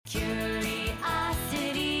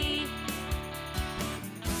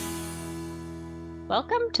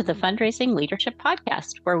Welcome to the Fundraising Leadership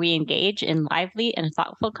Podcast, where we engage in lively and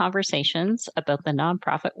thoughtful conversations about the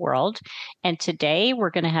nonprofit world. And today we're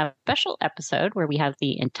going to have a special episode where we have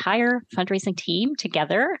the entire fundraising team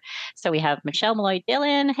together. So we have Michelle Malloy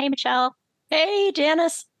Dillon. Hey, Michelle. Hey,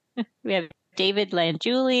 Janice. We have David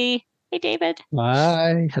Langiuli. Hey, David.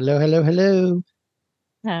 Hi. Hello, hello, hello.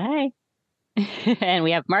 Hi. And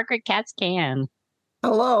we have Margaret Katz-Can.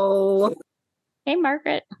 Hello. Hey,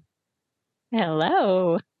 Margaret.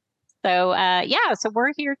 Hello. So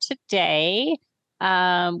we're here today.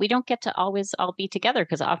 We don't get to always all be together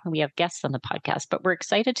because often we have guests on the podcast, but we're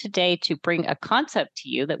excited today to bring a concept to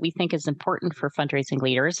you that we think is important for fundraising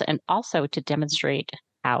leaders and also to demonstrate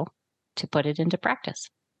how to put it into practice.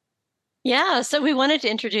 Yeah, so we wanted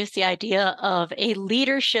to introduce the idea of a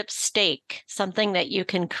leadership stake, something that you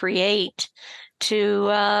can create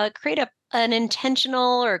to create an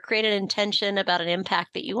intentional or create an intention about an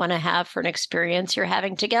impact that you want to have for an experience you're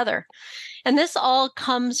having together. And this all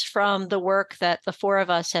comes from the work that the four of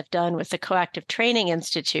us have done with the Coactive Training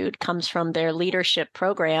Institute, comes from their leadership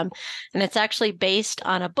program. And it's actually based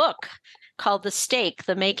on a book called The Stake,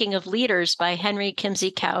 The Making of Leaders by Henry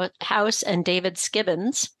Kimsey-House and David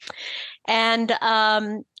Skibbons. And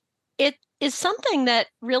it is something that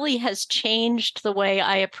really has changed the way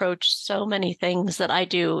I approach so many things that I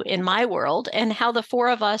do in my world and how the four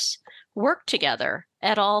of us work together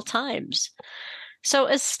at all times. So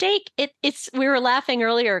a stake, we were laughing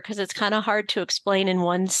earlier because it's kind of hard to explain in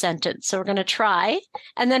one sentence. So we're going to try,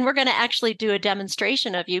 and then we're going to actually do a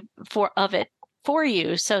demonstration of it for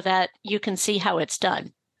you so that you can see how it's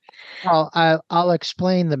done. Well, I'll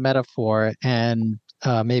explain the metaphor, and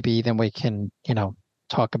maybe then we can,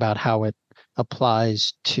 talk about how it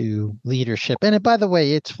applies to leadership. And by the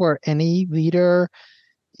way, it's for any leader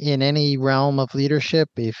in any realm of leadership.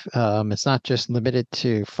 If it's not just limited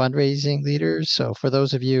to fundraising leaders. So for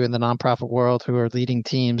those of you in the nonprofit world who are leading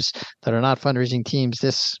teams that are not fundraising teams,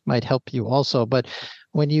 this might help you also. But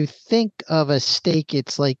when you think of a stake,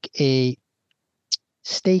 it's like a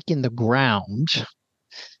stake in the ground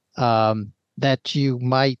that you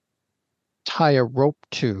might tie a rope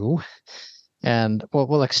to. And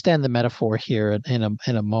we'll extend the metaphor here in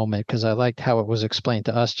a moment, because I liked how it was explained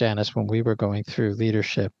to us, Janice, when we were going through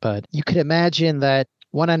leadership. But you could imagine that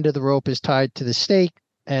one end of the rope is tied to the stake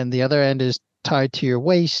and the other end is tied to your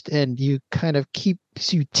waist, and you kind of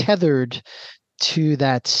keeps you tethered to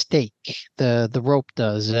that stake. The rope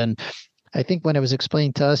does. And I think when it was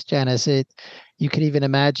explained to us, Janice, you could even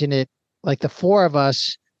imagine it like the four of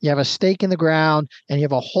us. You have a stake in the ground and you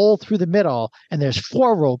have a hole through the middle, and there's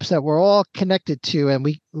four ropes that we're all connected to. And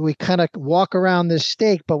we kind of walk around this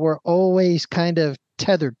stake, but we're always kind of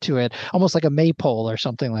tethered to it, almost like a maypole or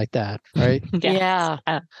something like that. Right. Yeah.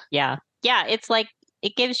 Yeah. It's like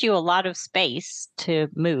it gives you a lot of space to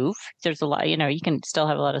move. There's a lot, you can still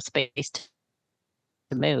have a lot of space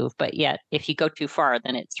to move, but yet if you go too far,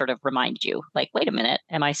 then it sort of reminds you like, wait a minute,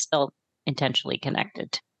 am I still intentionally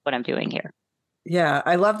connected to what I'm doing here? Yeah,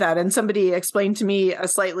 I love that. And somebody explained to me a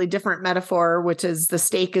slightly different metaphor, which is the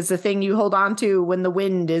stake is the thing you hold on to when the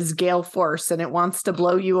wind is gale force and it wants to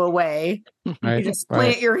blow you away. Right, you just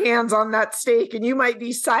plant your hands on that stake and you might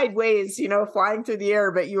be sideways, flying through the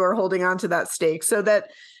air, but you are holding on to that stake. So that,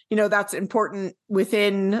 that's important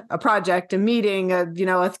within a project, a meeting, a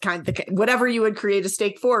kind of whatever you would create a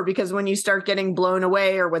stake for, because when you start getting blown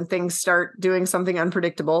away or when things start doing something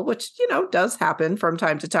unpredictable, which, does happen from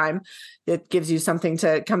time to time, it gives you something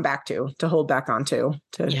to come back to hold back onto.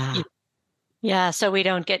 Yeah, so we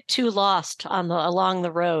don't get too lost along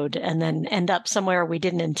the road and then end up somewhere we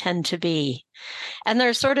didn't intend to be. And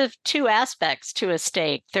there's sort of two aspects to a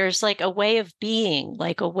stake. There's like a way of being,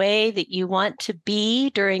 like a way that you want to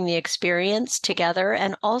be during the experience together,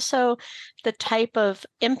 and also the type of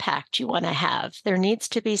impact you want to have. There needs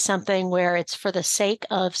to be something where it's for the sake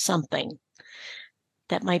of something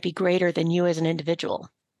that might be greater than you as an individual.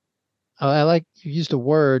 I like you used a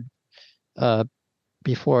word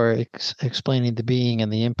before explaining the being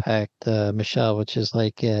and the impact, Michelle, which is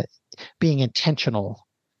like being intentional.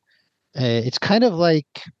 It's kind of like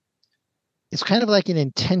an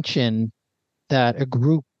intention that a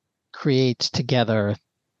group creates together,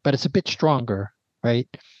 but it's a bit stronger, right?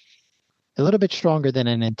 A little bit stronger than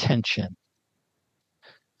an intention.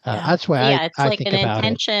 That's why it's I like think an about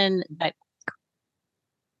intention that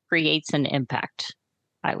creates an impact,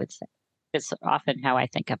 I would say. It's often how I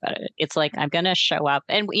think about it. It's like, I'm going to show up.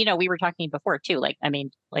 And, we were talking before too, like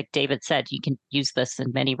David said, you can use this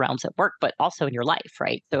in many realms at work, but also in your life,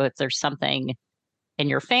 right? So if there's something in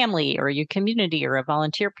your family or your community or a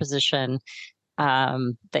volunteer position,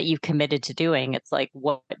 that you've committed to doing. It's like,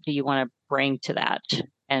 what do you want to bring to that?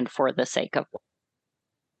 And for the sake of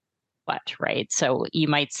what, right? So you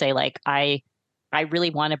might say, like, I really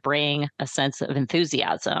want to bring a sense of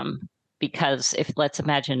enthusiasm, because if, let's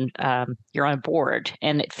imagine, you're on a board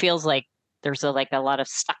and it feels like there's a lot of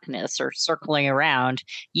stuckness or circling around,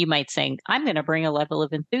 you might say, I'm going to bring a level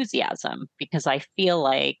of enthusiasm because I feel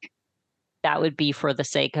like that would be for the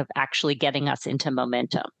sake of actually getting us into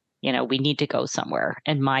momentum. We need to go somewhere,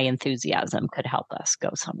 and my enthusiasm could help us go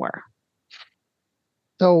somewhere.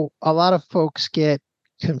 So a lot of folks get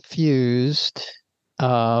confused.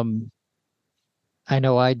 I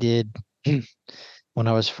know I did when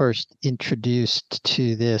I was first introduced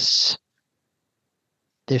to this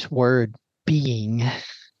word being.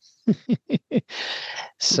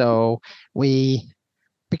 So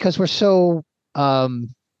because we're so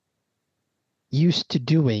used to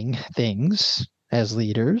doing things as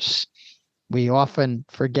leaders, we often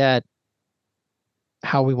forget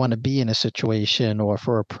how we want to be in a situation or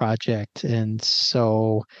for a project. And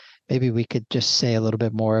so maybe we could just say a little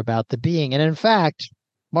bit more about the being. And in fact,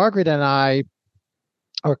 Margaret and I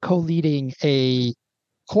are co-leading a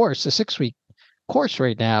 6-week course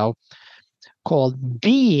right now called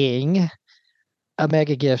Being a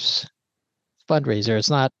Mega Gifts Fundraiser. It's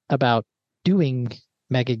not about doing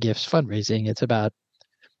Mega Gifts fundraising. It's about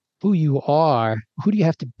who you are. Who do you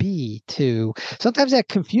have to be to? Sometimes that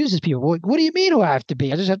confuses people. What do you mean who I have to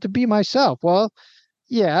be? I just have to be myself. Well,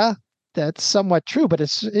 yeah, that's somewhat true, but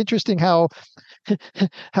it's interesting how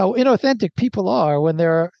inauthentic people are when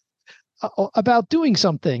they're about doing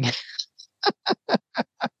something.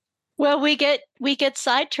 Well, we get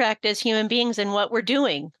sidetracked as human beings in what we're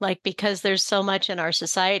doing, like, because there's so much in our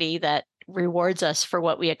society that rewards us for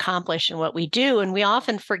what we accomplish and what we do, and we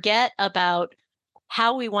often forget about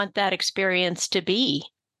how we want that experience to be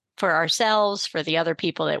for ourselves, for the other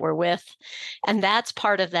people that we're with. And that's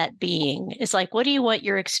part of that being. It's like, what do you want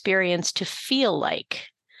your experience to feel like?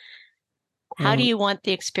 How do you want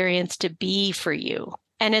the experience to be for you?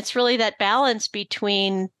 And it's really that balance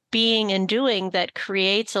between being and doing that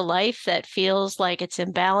creates a life that feels like it's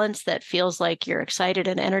in balance, that feels like you're excited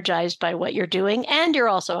and energized by what you're doing, and you're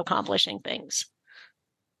also accomplishing things.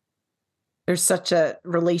 There's such a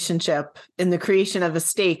relationship in the creation of a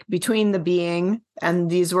stake between the being and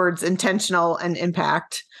these words intentional and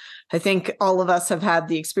impact. I think all of us have had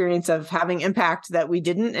the experience of having impact that we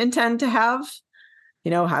didn't intend to have.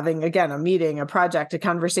 Having, again, a meeting, a project, a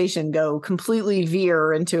conversation go completely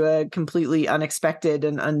veer into a completely unexpected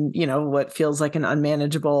and what feels like an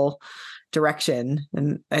unmanageable direction.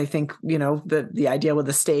 And I think, the idea with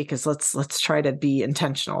the stake is let's try to be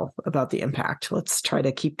intentional about the impact. Let's try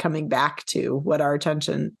to keep coming back to what our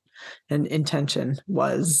attention and intention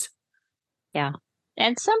was. Yeah.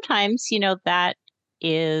 And sometimes, that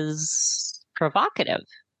is provocative.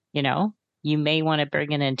 You may want to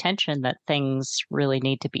bring an intention that things really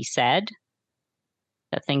need to be said,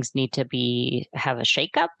 that things need to have a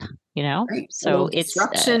shakeup, Right. So it's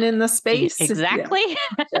disruption in the space. Exactly.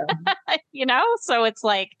 Yeah. So it's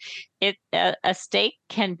like a stake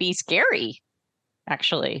can be scary,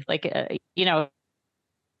 actually. Like, if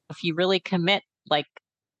you really commit, like,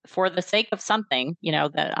 for the sake of something,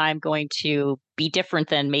 that I'm going to be different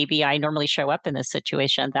than maybe I normally show up in this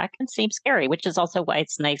situation, that can seem scary, which is also why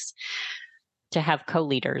it's nice to have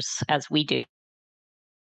co-leaders, as we do,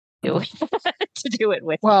 to do it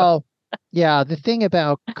with. Well, yeah, the thing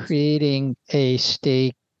about creating a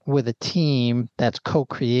stake with a team that's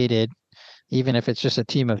co-created, even if it's just a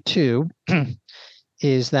team of two,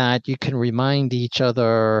 is that you can remind each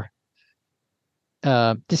other.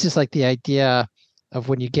 This is like the idea of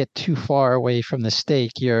when you get too far away from the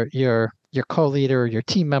stake, your co-leader, your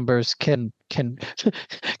team members can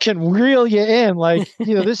reel you in, like,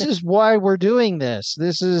 this is why we're doing this.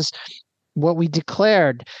 This is what we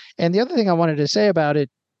declared. And the other thing I wanted to say about it,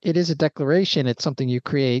 it is a declaration. It's something you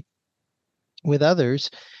create with others,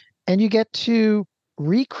 and you get to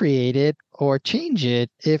recreate it or change it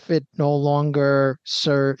if it no longer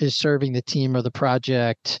is serving the team or the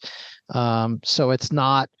project. So it's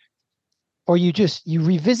not, or you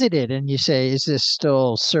revisit it and you say, is this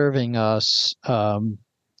still serving us,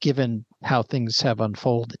 given how things have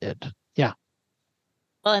unfolded? Yeah.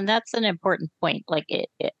 Well, and that's an important point. Like, a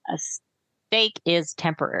stake is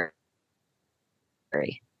temporary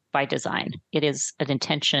by design. It is an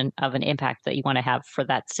intention of an impact that you want to have for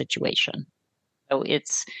that situation. So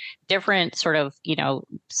it's different, sort of,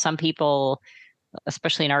 some people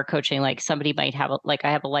especially in our coaching, like somebody might have I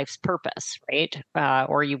have a life's purpose, right?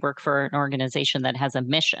 Or you work for an organization that has a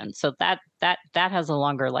mission. So that has a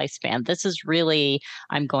longer lifespan. This is really,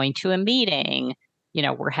 I'm going to a meeting,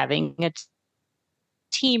 we're having a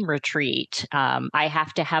team retreat. I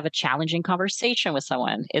have to have a challenging conversation with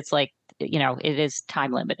someone. It's like, it is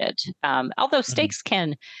time limited. Although stakes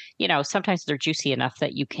can, sometimes they're juicy enough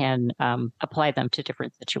that you can apply them to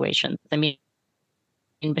different situations. I mean,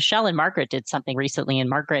 Michelle and Margaret did something recently, and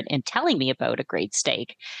Margaret, in telling me about a great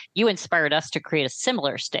stake, you inspired us to create a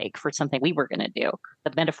similar stake for something we were going to do.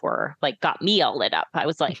 The metaphor got me all lit up. I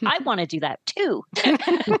was like, I want to do that too.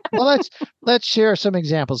 Well, let's share some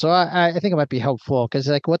examples. So I think it might be helpful, because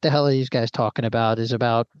what the hell are these guys talking about is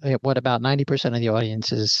about what about 90% of the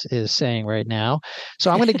audience is saying right now.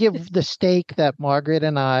 So I'm going to give the stake that Margaret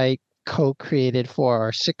and I co-created for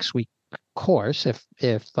our 6-week course. If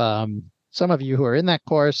some of you who are in that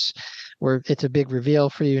course, it's a big reveal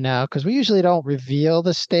for you now, because we usually don't reveal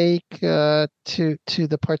the stake to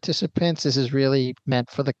the participants. This is really meant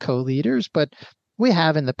for the co-leaders, but we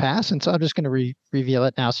have in the past, and so I'm just going to reveal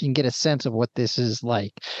it now so you can get a sense of what this is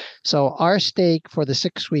like. So our stake for the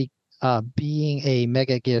 6-week Being a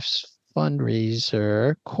Mega Gifts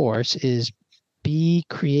fundraiser course is be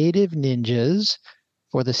creative ninjas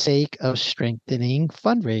for the sake of strengthening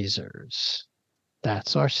fundraisers.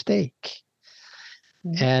 That's our stake.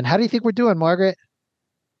 And how do you think we're doing, Margaret?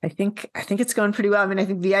 I think it's going pretty well. I mean, I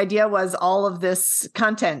think the idea was all of this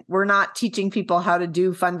content. We're not teaching people how to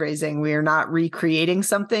do fundraising. We are not recreating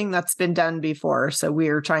something that's been done before. So we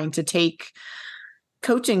are trying to take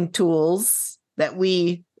coaching tools that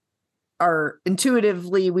we are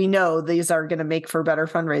intuitively, we know these are going to make for better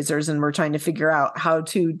fundraisers, and we're trying to figure out how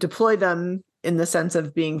to deploy them in the sense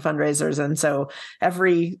of being fundraisers. And so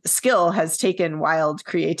every skill has taken wild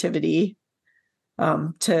creativity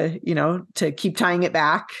to keep tying it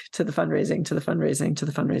back to the fundraising.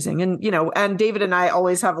 And David and I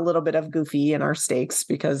always have a little bit of goofy in our stakes,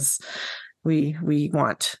 because we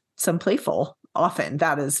want some playful. Often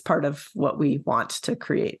that is part of what we want to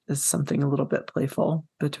create, is something a little bit playful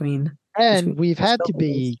between. And we've had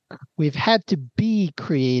to be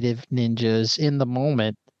creative ninjas in the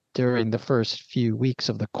moment during the first few weeks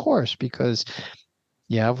of the course, because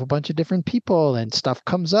you have a bunch of different people and stuff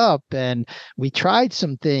comes up, and we tried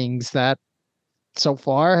some things that so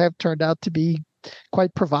far have turned out to be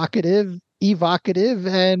quite provocative, evocative,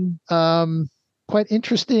 and quite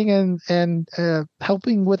interesting, and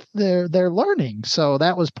helping with their learning. So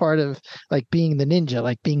that was part of being the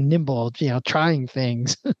ninja, being nimble, trying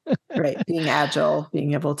things. Right, being agile,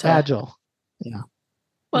 being able to agile. Yeah.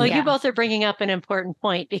 Well, you both are bringing up an important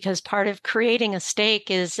point, because part of creating a stake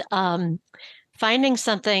is finding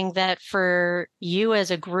something that for you as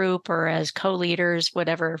a group or as co-leaders,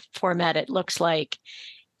 whatever format it looks like,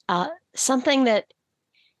 something that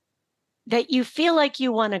you feel like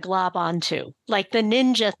you want to glob onto. Like the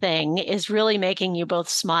ninja thing is really making you both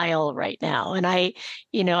smile right now. And I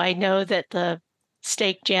know that the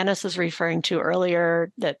stake Janice was referring to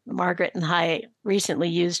earlier, that Margaret and I recently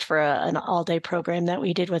used for an all-day program that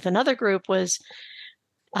we did with another group, was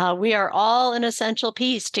we are all an essential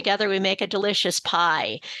piece. Together we make a delicious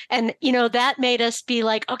pie. And, that made us be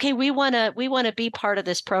like, okay, we want to be part of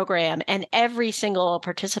this program. And every single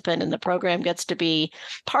participant in the program gets to be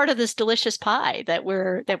part of this delicious pie that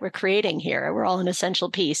we're creating here. We're all an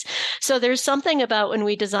essential piece. So there's something about when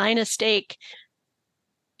we design a stake,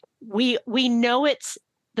 we know it's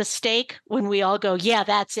the stake when we all go, yeah,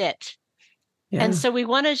 that's it. Yeah. And so we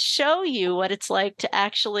want to show you what it's like to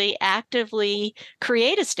actually actively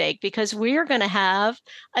create a stake, because we're going to have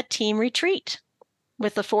a team retreat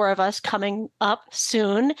with the 4 of us coming up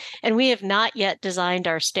soon. And we have not yet designed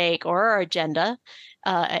our stake or our agenda,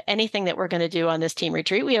 anything that we're going to do on this team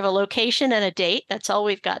retreat. We have a location and a date. That's all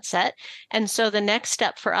we've got set. And so the next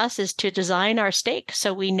step for us is to design our stake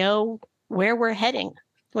so we know where we're heading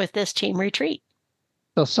with this team retreat.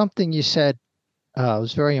 So something you said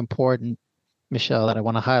was very important, Michelle, that I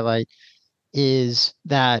want to highlight is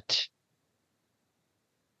that,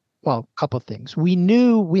 well, a couple of things.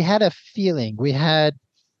 We had a feeling, we had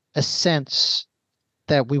a sense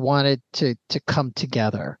that we wanted to come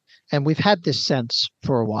together. And we've had this sense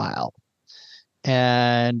for a while.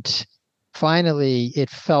 And finally, it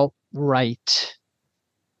felt right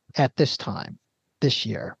at this time, this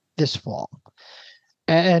year, this fall.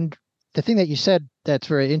 And the thing that you said that's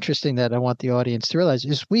very interesting that I want the audience to realize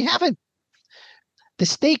is the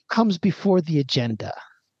stake comes before the agenda,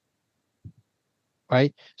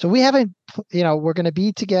 right? So we haven't, we're going to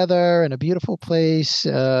be together in a beautiful place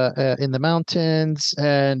in the mountains,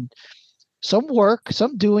 and some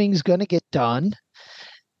doing is going to get done.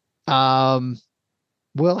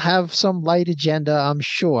 We'll have some light agenda, I'm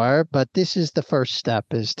sure, but this is the first step,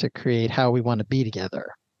 is to create how we want to be together.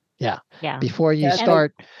 Yeah. Yeah. Before you Yeah,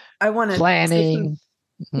 start I want to planning.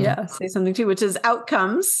 say something too, which is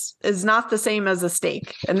outcomes is not the same as a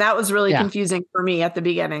stake. And that was really confusing for me at the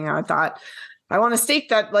beginning. I thought, I want a stake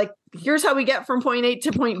that, like, here's how we get from point A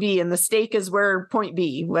to point B, and the stake is where point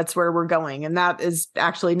B, that's where we're going. And that is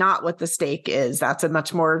actually not what the stake is. That's a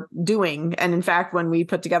much more doing. And in fact, when we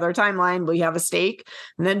put together a timeline, we have a stake.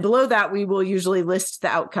 And then below that, we will usually list the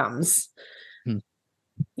outcomes.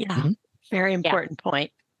 Yeah. Very important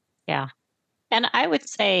point. Yeah. And I would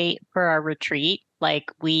say for our retreat, like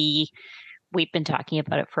we've been talking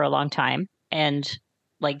about it for a long time. And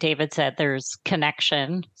like David said, there's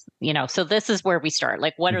connection, so this is where we start.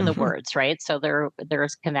 Like, what are the words, right? So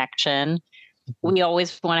there's connection. We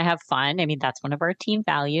always want to have fun. I mean, that's one of our team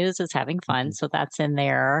values, is having fun. So that's in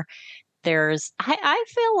there. I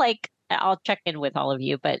feel like, I'll check in with all of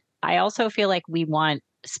you, but I also feel like we want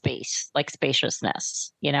space, like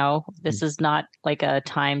spaciousness. This is not like a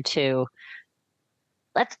time to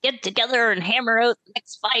let's get together and hammer out the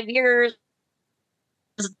next 5 years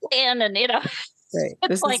plan, and Right. it's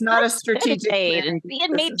This like, is not a strategic plan planning. and be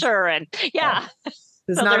in nature, and This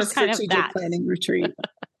is So not a there's kind of strategic that. planning retreat.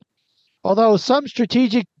 Although some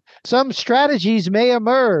strategies may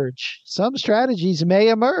emerge.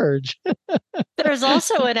 There's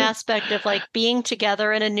also an aspect of like being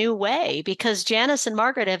together in a new way, because Janice and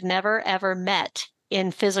Margaret have never, ever met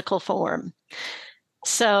in physical form.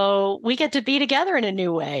 So we get to be together in a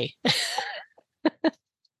new way.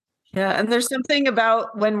 Yeah. And there's something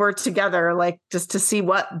about when we're together, like just to see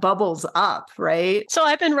what bubbles up, right? So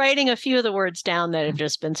I've been writing a few of the words down that have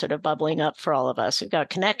just been sort of bubbling up for all of us. We've got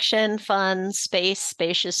connection, fun, space,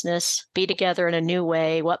 spaciousness, be together in a new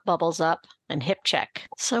way, what bubbles up, and hip check.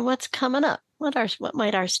 So what's coming up? What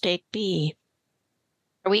might our stake be?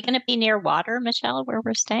 Are we going to be near water, Michelle, where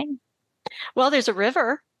we're staying? Well, there's a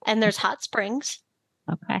river and there's hot springs.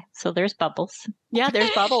 Okay, so there's bubbles. Yeah, there's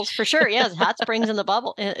bubbles for sure. Yes, hot springs in the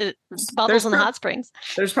bubbles in the hot springs.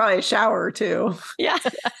 There's probably a shower too. Yeah.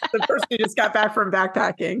 The person who just got back from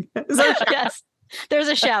backpacking. Is there a shower? Yes, there's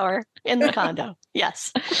a shower in the condo.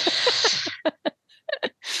 Yes.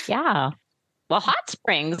 Yeah. Well, hot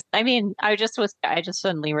springs. I mean, I just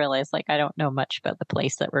suddenly realized, like, I don't know much about the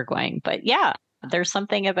place that we're going, but yeah, there's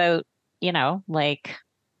something about, like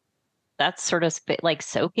that's sort of like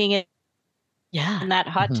soaking it in that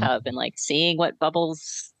hot tub and like seeing what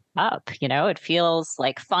bubbles up. It feels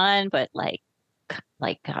like fun, but like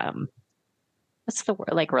what's the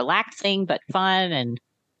word? Like relaxing, but fun. And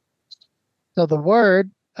so the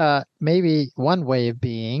word, maybe one way of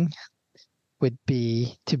being would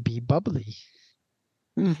be to be bubbly.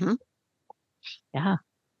 Mm-hmm. Yeah.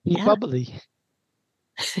 Be bubbly.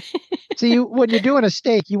 So when you're doing a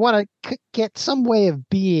stake, you want to get some way of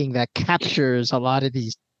being that captures a lot of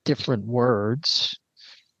these different words.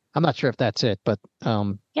 I'm not sure if that's it, but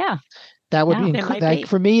that would be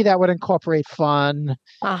for me. That would incorporate fun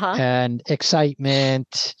and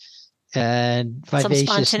excitement and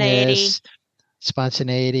vivaciousness,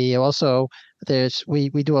 spontaneity. Also, we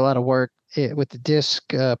do a lot of work with the disc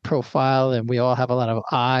profile, and we all have a lot of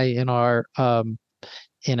I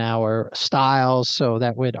in our styles, so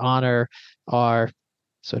that would honor our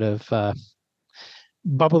sort of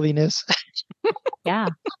bubbliness. Yeah.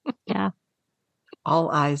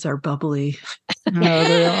 All eyes are bubbly. No,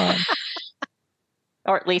 they are.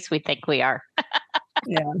 Or at least we think we are.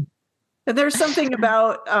 Yeah. And there's something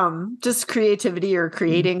about just creativity or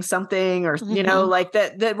creating something, or like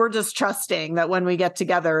that we're just trusting that when we get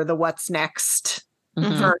together, the what's next for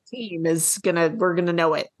our team is we're gonna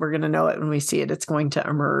know it. We're gonna know it when we see it. It's going to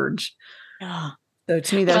emerge. Yeah. So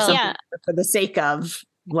to me, there's something for the sake of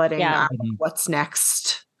letting what's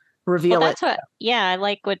next reveal it. I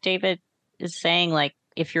like what David is saying. Like,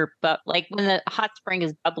 if you're like when the hot spring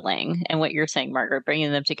is bubbling, and what you're saying, Margaret,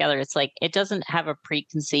 bringing them together, it's like it doesn't have a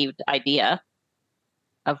preconceived idea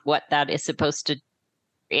of what that is supposed to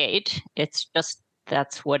create. It's just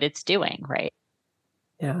that's what it's doing, right?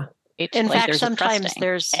 Yeah. In fact, sometimes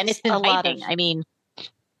there's and it's inviting. I mean,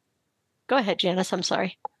 go ahead, Janice. I'm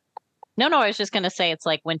sorry. No, I was just going to say, it's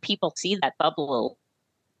like when people see that bubble,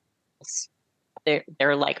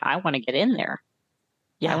 they're like, I want to get in there.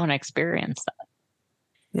 Yeah, I want to experience that.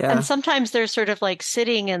 Yeah. And sometimes they're sort of like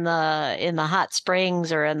sitting in the hot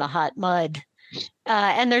springs or in the hot mud,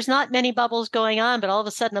 and there's not many bubbles going on, but all of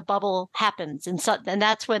a sudden a bubble happens, and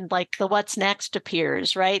that's when like the what's next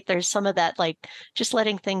appears, right? There's some of that, like just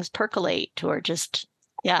letting things percolate, or just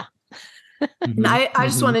And I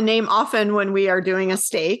just want to name, often when we are doing a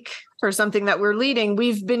stake for something that we're leading,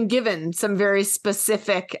 we've been given some very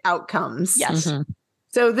specific outcomes. Yes.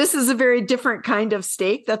 So this is a very different kind of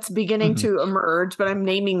stake that's beginning to emerge, but I'm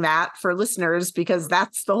naming that for listeners because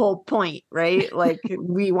that's the whole point, right? Like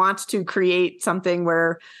we want to create something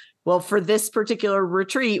where, well, for this particular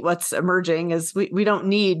retreat, what's emerging is we don't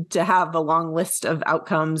need to have a long list of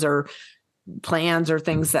outcomes or plans or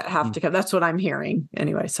things that have to come. That's what I'm hearing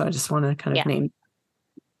anyway. So I just want to kind of name.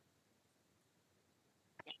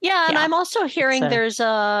 Yeah, and I'm also hearing there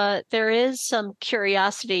is some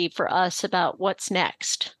curiosity for us about what's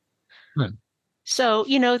next. So,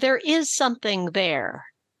 there is something there.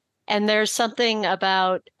 And there's something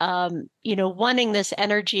about wanting this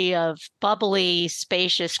energy of bubbly,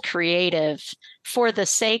 spacious, creative for the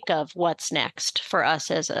sake of what's next for us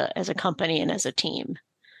as a company and as a team.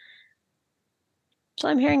 So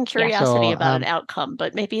I'm hearing curiosity about an outcome,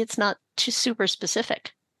 but maybe it's not too super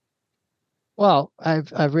specific. Well,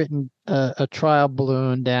 I've written a trial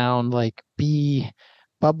balloon down, like be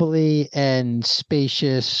bubbly and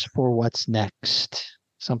spacious for what's next,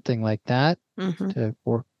 something like that to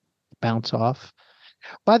bounce off.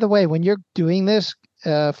 By the way, when you're doing this,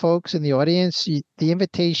 folks in the audience, the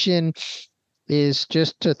invitation is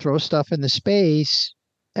just to throw stuff in the space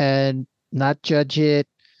and not judge it,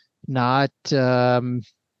 not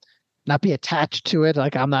be attached to it.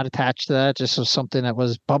 Like I'm not attached to that. Just something that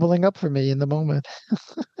was bubbling up for me in the moment.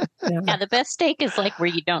 Yeah, the best stake is like where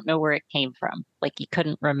you don't know where it came from. Like you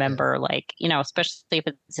couldn't remember, like, especially if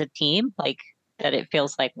it's a team, like that it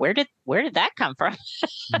feels like, where did that come from?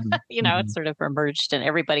 It sort of emerged and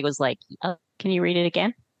everybody was like, can you read it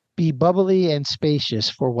again? Be bubbly and spacious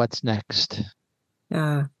for what's next.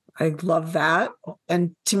 Yeah, I love that.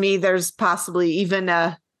 And to me, there's possibly even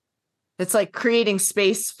it's like creating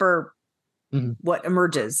space for what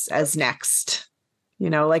emerges as next,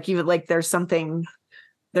 like even like there's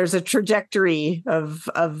a trajectory of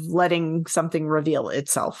letting something reveal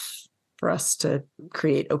itself for us to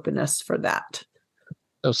create openness for that.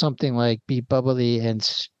 So something like be bubbly and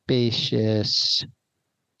spacious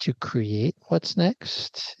to create what's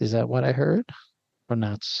next. Is that what I heard? Or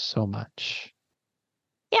not so much?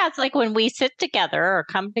 Yeah, it's like when we sit together or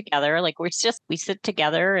come together, like we sit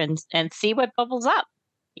together and see what bubbles up.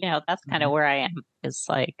 That's kind of where I am. It's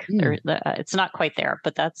like it's not quite there,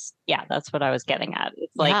 but that's what I was getting at.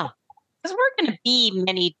 It's like, because we're going to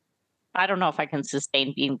be I don't know if I can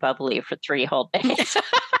sustain being bubbly for 3 whole days.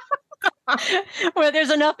 Well,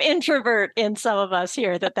 there's enough introvert in some of us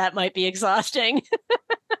here that might be exhausting.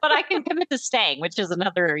 But I can commit to staying, which is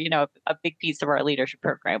another, a big piece of our leadership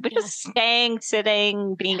program, which is staying,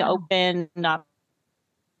 sitting, being open, not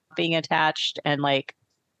being attached, and like,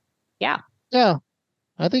 Yeah,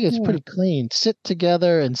 I think it's pretty clean. Sit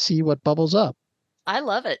together and see what bubbles up. I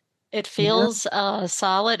love it. It feels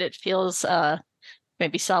solid. It feels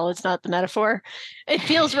maybe solid's not the metaphor. It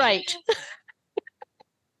feels right.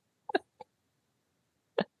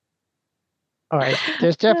 All right.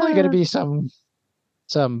 There's definitely going to be some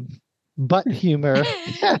butt humor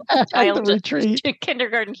at the retreat.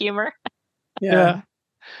 Kindergarten humor. Yeah.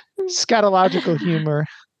 Scatological humor.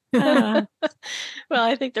 Well,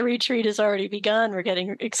 I think the retreat has already begun. We're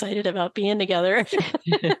getting excited about being together.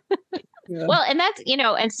 Well, and that's,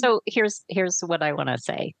 and so here's what I want to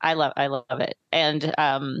say. I love it. And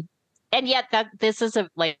yet that this is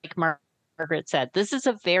like Margaret said, this is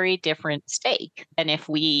a very different stake than if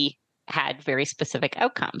we had very specific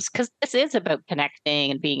outcomes, because this is about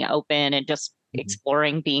connecting and being open and just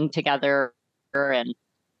exploring being together and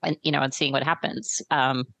seeing what happens.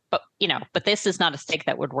 But this is not a stake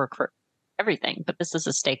that would work for everything, but this is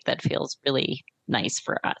a stake that feels really nice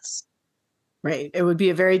for us. Right. It would be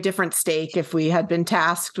a very different stake if we had been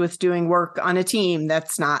tasked with doing work on a team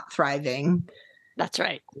that's not thriving. That's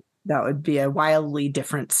right. That would be a wildly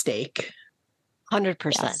different stake.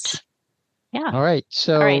 100%. Yes. Yeah. All right.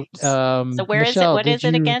 So, so where Michelle, is it? What is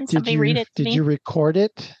it again? Somebody read it to me. Did you record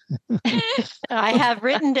it? I have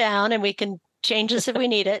written down, and we can change this if we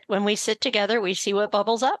need it. When we sit together, we see what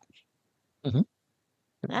bubbles up.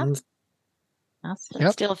 Yeah.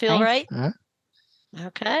 Still feel right?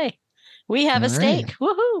 Okay. We have a stake.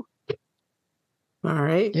 Woohoo. All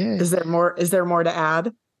right. Yeah. Is there more to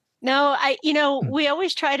add? No, we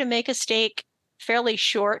always try to make a stake fairly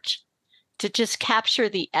short to just capture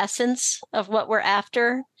the essence of what we're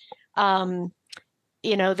after.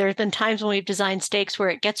 There's been times when we've designed stakes where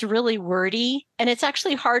it gets really wordy, and it's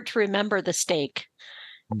actually hard to remember the stake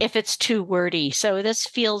if it's too wordy. So this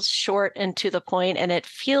feels short and to the point, and it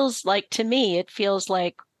feels like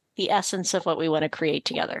the essence of what we want to create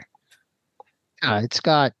together. It's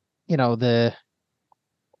got, the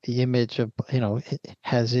image of, it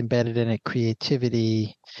has embedded in it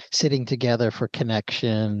creativity, sitting together for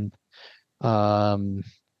connection. When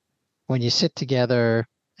you sit together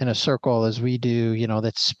in a circle as we do,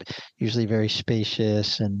 that's usually very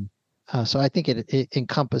spacious. And so I think it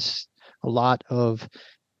encompassed a lot of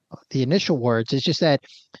the initial words. It's just that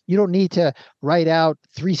you don't need to write out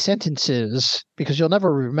 3 sentences because you'll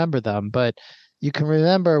never remember them, but you can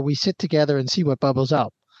remember we sit together and see what bubbles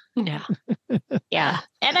up. Yeah. Yeah.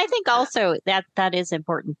 And I think also that is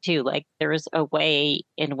important too. Like there is a way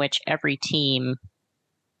in which every team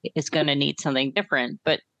is going to need something different.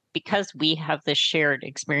 But because we have this shared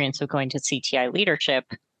experience of going to CTI leadership,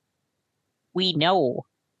 we know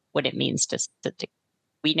what it means to sit together.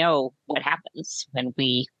 We know what happens when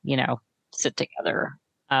we, sit together.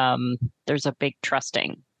 There's a big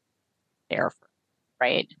trusting there,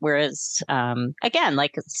 right? Whereas, again,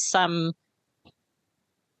 like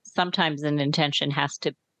sometimes an intention has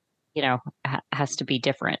to be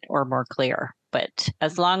different or more clear. But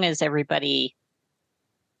as long as everybody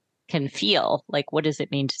can feel like, what does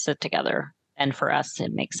it mean to sit together? And for us,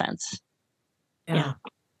 it makes sense. Yeah.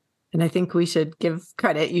 And I think we should give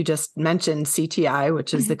credit. You just mentioned CTI,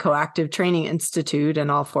 which is the Coactive Training Institute, and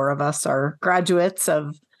all 4 of us are graduates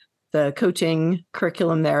of the coaching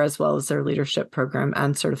curriculum there, as well as their leadership program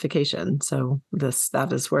and certification. So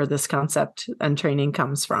that is where this concept and training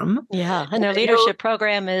comes from. Yeah. And their leadership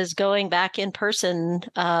program is going back in person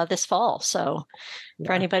this fall. So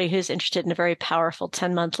for anybody who's interested in a very powerful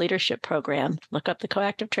 10-month leadership program, look up the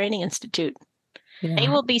Coactive Training Institute. Yeah. They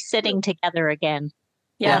will be sitting together again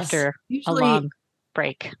after a long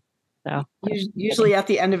break. So usually at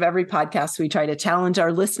the end of every podcast, we try to challenge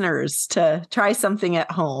our listeners to try something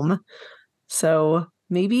at home. So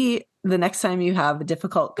maybe the next time you have a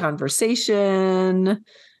difficult conversation,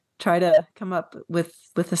 try to come up with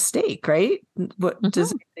a stake, right? What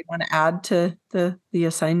does anybody want to add to the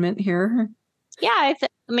assignment here? Yeah,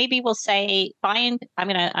 maybe we'll say I'm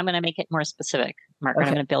gonna make it more specific, Mark. Okay.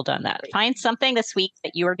 I'm gonna build on that. Find something this week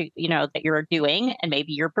that you're doing, and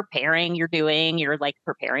maybe you're preparing. You're like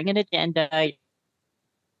preparing an agenda.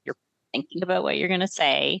 You're thinking about what you're gonna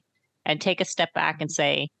say, and take a step back and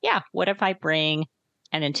say, yeah, what if I bring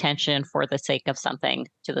an intention for the sake of something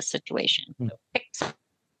to the situation? So pick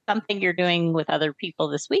something you're doing with other people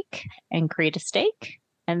this week and create a stake,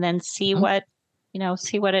 and then see what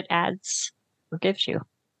it adds or gives you.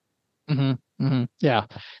 Yeah,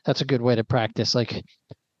 that's a good way to practice. Like,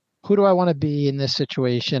 who do I want to be in this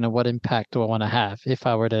situation, and what impact do I want to have? If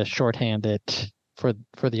I were to shorthand it for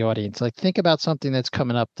the audience, like, think about something that's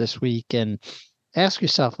coming up this week and ask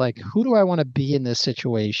yourself, like, who do I want to be in this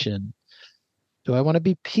situation? Do I want to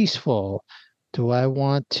be peaceful? Do I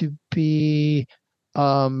want to be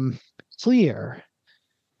clear?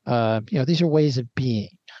 These are ways of being,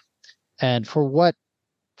 and for what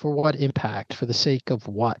impact? For the sake of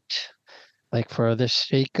what? Like, for the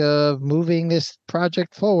sake of moving this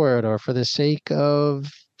project forward, or for the sake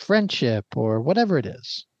of friendship, or whatever it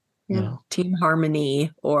is. Team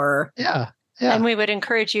harmony, or And we would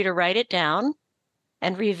encourage you to write it down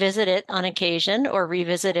and revisit it on occasion, or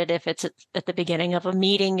revisit it if it's at the beginning of a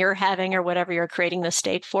meeting you're having or whatever you're creating the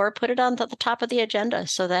stake for. Put it on the top of the agenda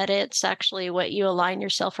so that it's actually what you align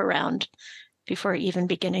yourself around before even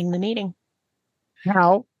beginning the meeting.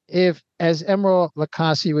 Now, if, as Emerald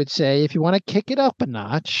Lacassie would say, if you want to kick it up a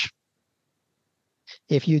notch,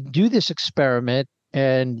 if you do this experiment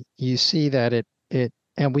and you see that it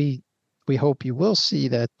and we hope you will see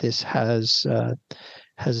that this has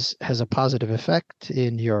a positive effect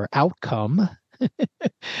in your outcome,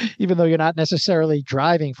 even though you're not necessarily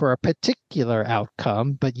driving for a particular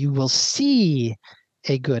outcome, but you will see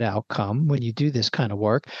a good outcome when you do this kind of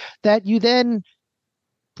work, that you then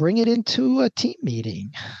bring it into a team meeting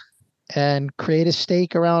and create a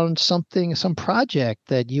stake around some project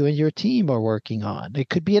that you and your team are working on. It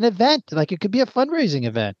could be an event, like it could be a fundraising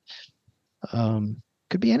event.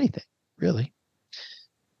 Could be anything, really.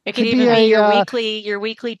 It could even be your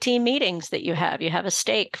weekly team meetings that you have. You have a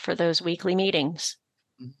stake for those weekly meetings.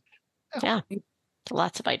 Yeah.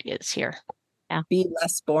 Lots of ideas here. Yeah. Be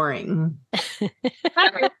less boring.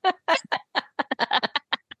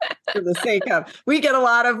 For the sake of, we get a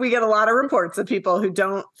lot of reports of people who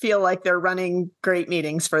don't feel like they're running great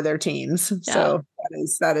meetings for their teams. Yeah. So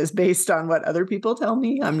that is based on what other people tell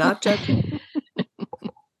me. I'm not judging.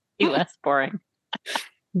 Be less boring.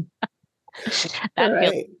 That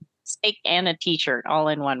right. Feels steak and a t-shirt all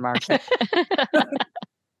in one, Mark.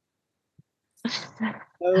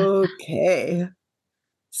 Okay.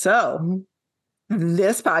 So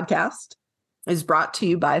this podcast is brought to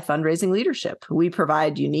you by Fundraising Leadership. We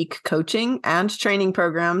provide unique coaching and training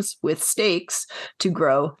programs with stakes to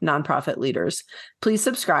grow nonprofit leaders. Please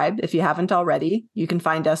subscribe if you haven't already. You can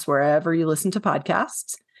find us wherever you listen to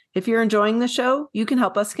podcasts. If you're enjoying the show, you can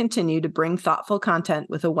help us continue to bring thoughtful content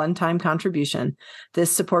with a one-time contribution.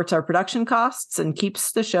 This supports our production costs and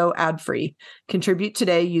keeps the show ad-free. Contribute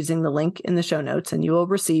today using the link in the show notes, and you will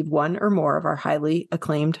receive one or more of our highly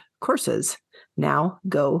acclaimed courses. Now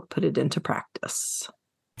go put it into practice.